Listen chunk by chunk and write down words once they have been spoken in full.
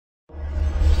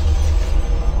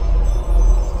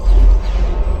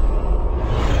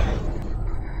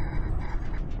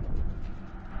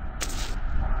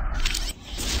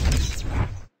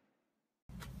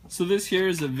So this here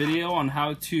is a video on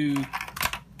how to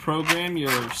program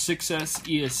your 6S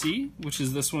ESC, which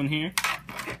is this one here.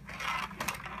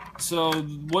 So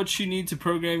what you need to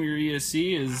program your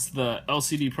ESC is the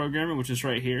LCD programmer, which is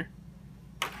right here.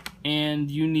 And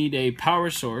you need a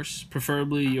power source,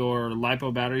 preferably your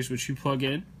LiPo batteries, which you plug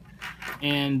in.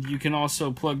 And you can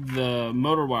also plug the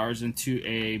motor wires into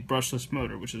a brushless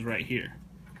motor, which is right here.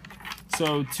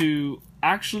 So to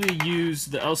actually use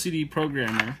the LCD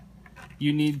programmer,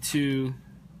 you need to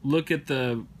look at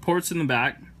the ports in the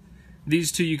back.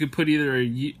 These two you could put either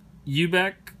a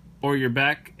UBEC or your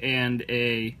BEC and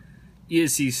a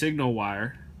ESC signal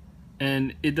wire,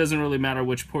 and it doesn't really matter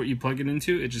which port you plug it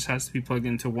into, it just has to be plugged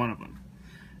into one of them.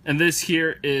 And this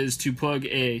here is to plug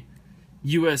a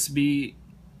USB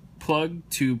plug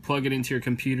to plug it into your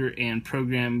computer and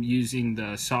program using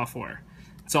the software.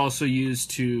 It's also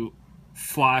used to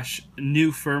flash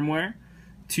new firmware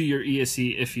to your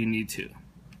ESC if you need to.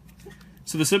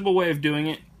 So the simple way of doing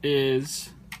it is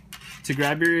to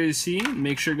grab your ESC,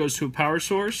 make sure it goes to a power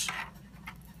source,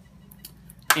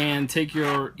 and take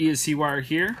your ESC wire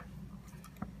here.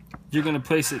 You're going to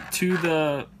place it to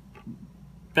the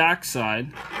back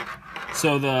side,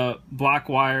 so the black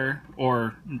wire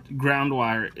or ground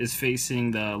wire is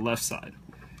facing the left side.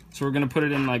 So we're going to put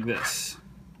it in like this.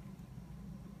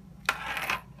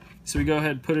 So we go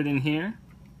ahead and put it in here,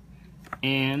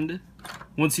 and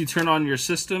once you turn on your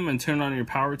system and turn on your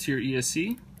power to your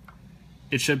ESC,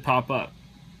 it should pop up.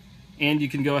 And you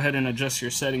can go ahead and adjust your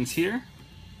settings here.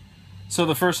 So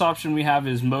the first option we have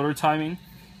is motor timing.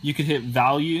 You could hit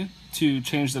value to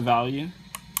change the value.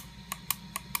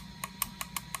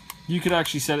 You could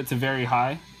actually set it to very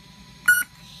high.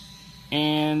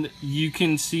 And you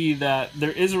can see that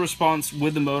there is a response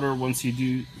with the motor once you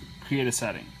do create a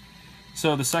setting.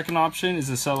 So the second option is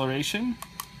acceleration.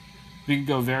 We can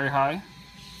go very high.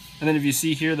 And then if you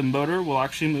see here, the motor will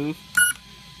actually move.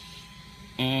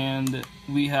 And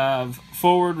we have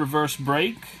forward, reverse,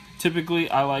 brake. Typically,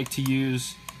 I like to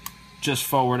use just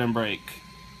forward and brake.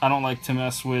 I don't like to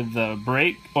mess with the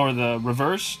brake or the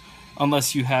reverse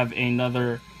unless you have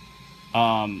another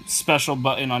special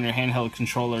button on your handheld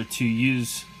controller to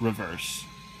use reverse.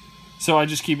 So I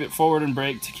just keep it forward and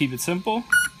brake to keep it simple.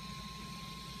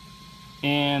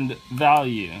 And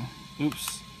value.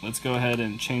 Oops. Let's go ahead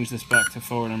and change this back to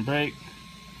forward and brake.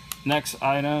 Next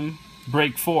item,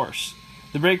 brake force.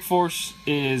 The brake force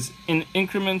is in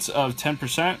increments of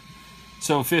 10%.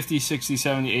 So 50, 60,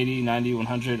 70, 80, 90,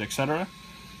 100, etc.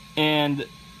 And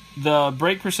the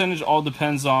brake percentage all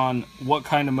depends on what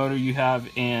kind of motor you have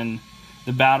and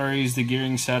the batteries, the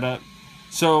gearing setup.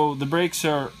 So the brakes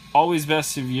are always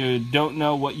best if you don't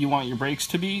know what you want your brakes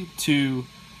to be, to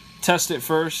test it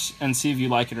first and see if you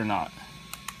like it or not.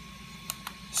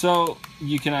 So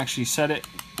you can actually set it.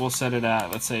 We'll set it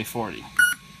at, let's say, 40.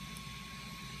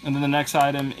 And then the next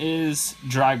item is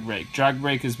drag brake. Drag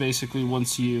brake is basically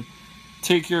once you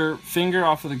take your finger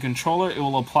off of the controller, it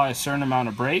will apply a certain amount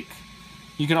of brake.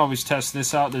 You can always test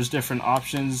this out. There's different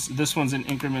options. This one's in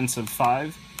increments of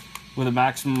 5 with a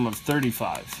maximum of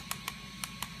 35.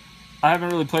 I haven't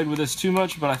really played with this too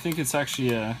much, but I think it's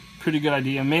actually a pretty good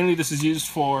idea. Mainly this is used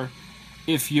for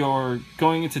if you're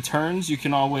going into turns, you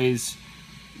can always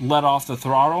let off the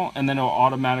throttle and then it will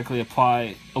automatically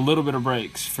apply a little bit of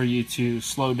brakes for you to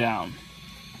slow down.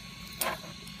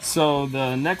 So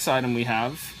the next item we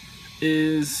have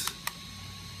is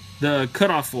the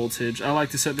cutoff voltage. I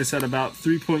like to set this at about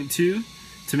 3.2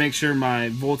 to make sure my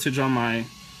voltage on my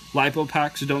LiPo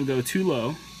packs don't go too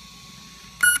low.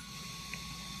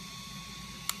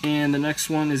 And the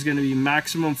next one is going to be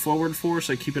maximum forward force.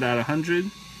 I keep it at 100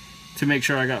 to make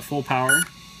sure I got full power.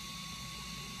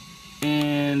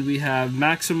 And we have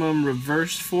maximum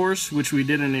reverse force, which we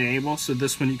didn't enable, so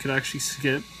this one you could actually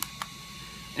skip.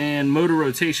 And motor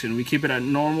rotation, we keep it at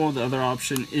normal. The other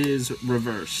option is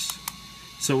reverse,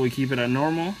 so we keep it at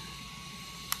normal.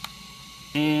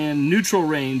 And neutral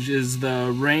range is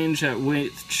the range at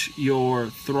which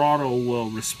your throttle will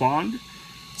respond.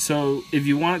 So if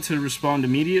you want it to respond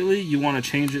immediately, you want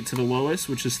to change it to the lowest,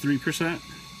 which is 3%.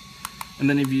 And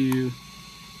then if you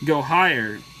go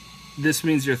higher, this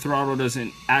means your throttle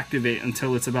doesn't activate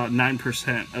until it's about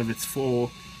 9% of its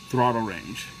full throttle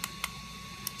range.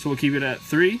 So we'll keep it at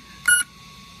 3.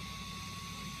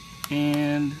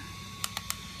 And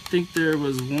I think there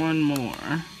was one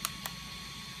more.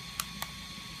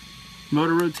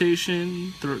 Motor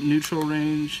rotation, neutral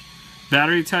range.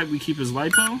 Battery type we keep as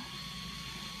LiPo.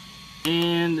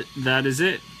 And that is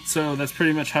it. So that's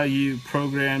pretty much how you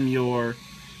program your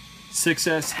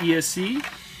 6S ESC.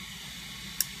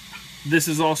 This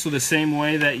is also the same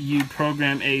way that you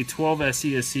program a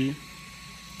 12S ESC.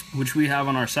 which we have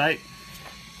on our site,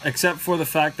 except for the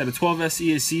fact that a 12S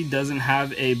ESC doesn't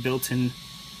have a built-in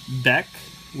BEC,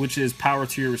 which is power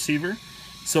to your receiver.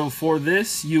 So for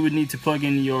this, you would need to plug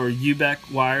in your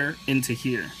UBEC wire into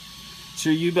here. So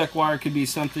your UBEC wire could be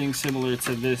something similar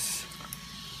to this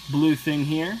blue thing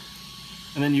here,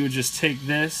 and then you would just take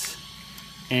this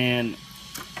and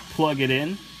plug it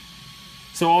in.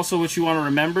 So also what you want to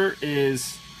remember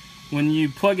is when you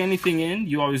plug anything in,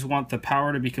 you always want the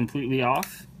power to be completely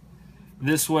off.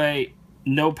 This way,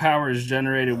 no power is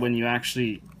generated when you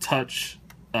actually touch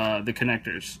the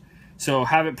connectors. So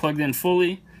have it plugged in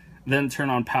fully, then turn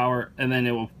on power, and then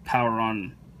it will power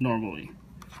on normally.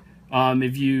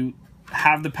 If you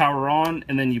have the power on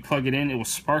and then you plug it in, it will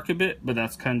spark a bit, but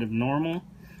that's kind of normal.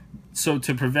 So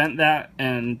to prevent that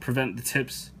and prevent the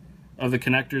tips of the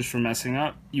connectors from messing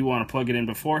up, you want to plug it in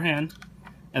beforehand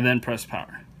and then press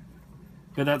power.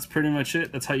 But that's pretty much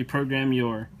it. That's how you program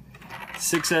your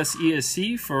 6S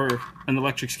ESC for an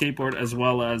electric skateboard, as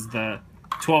well as the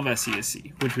 12S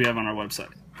ESC, which we have on our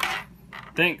website.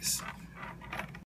 Thanks.